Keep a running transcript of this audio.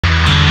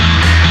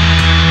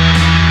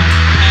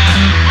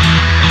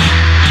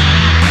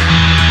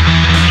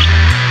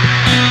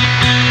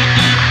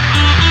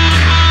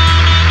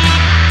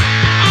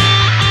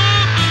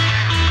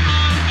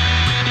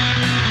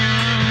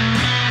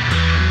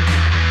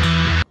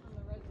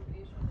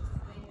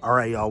All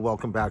right, y'all,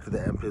 welcome back to the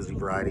Empizzy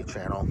Variety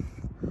channel.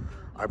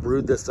 I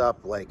brewed this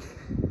up like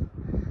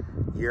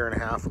a year and a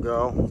half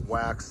ago,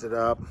 waxed it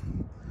up.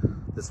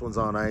 This one's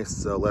on ice,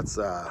 so let's,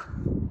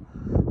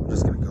 I'm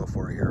just gonna go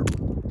for it here.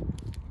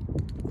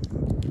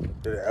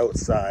 Did it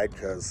outside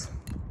because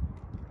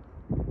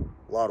a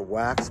lot of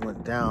wax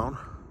went down.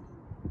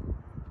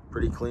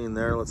 Pretty clean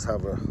there. Let's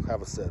have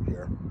a sip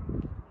here.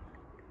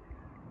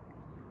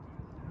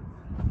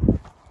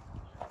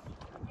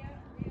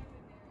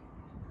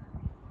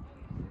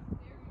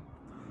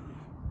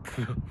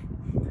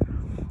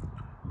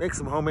 Make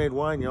some homemade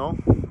wine, y'all.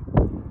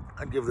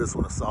 I'd give this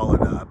one a solid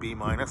B-.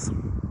 Kind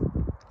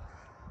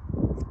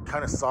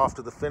of soft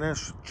to the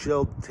finish,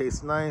 chilled,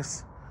 tastes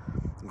nice.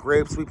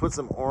 Grapes, we put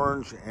some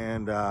orange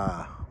and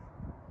can't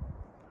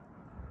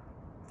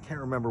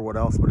remember what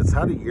else, but it's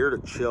had a year to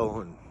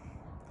chill and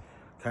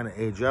kind of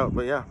age out.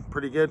 But yeah,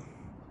 pretty good.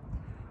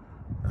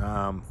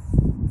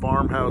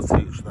 Farmhouse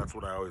hooch, that's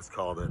what I always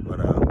called it. But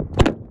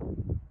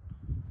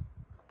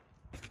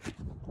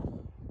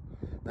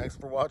thanks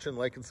for watching,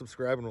 like and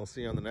subscribe, and we'll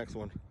see you on the next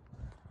one.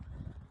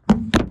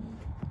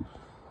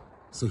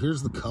 So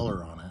here's the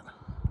color on it.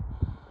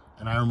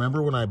 And I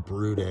remember when I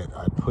brewed it,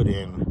 I put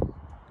in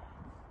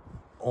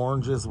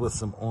oranges with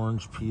some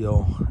orange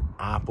peel,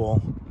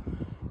 apple.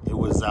 It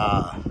was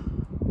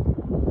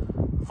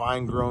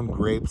vine-grown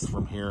grapes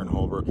from here in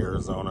Holbrook,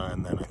 Arizona,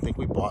 and then I think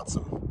we bought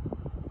some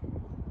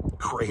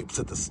grapes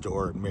at the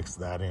store and mixed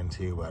that in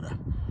too. But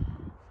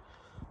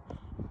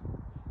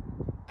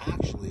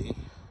actually,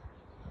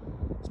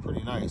 it's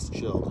pretty nice,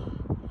 chilled,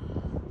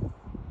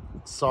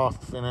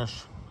 soft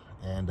finish,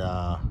 and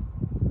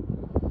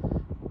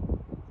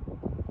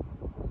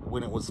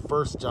when it was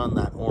first done,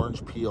 that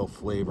orange peel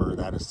flavor,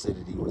 that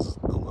acidity was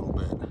a little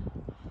bit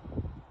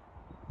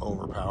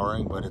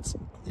overpowering, but it's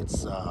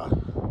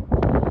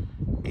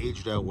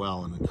aged out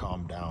well and it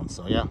calmed down.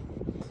 So yeah,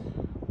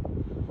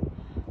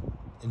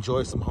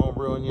 enjoy some home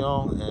brewing,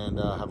 y'all, and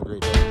have a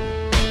great day.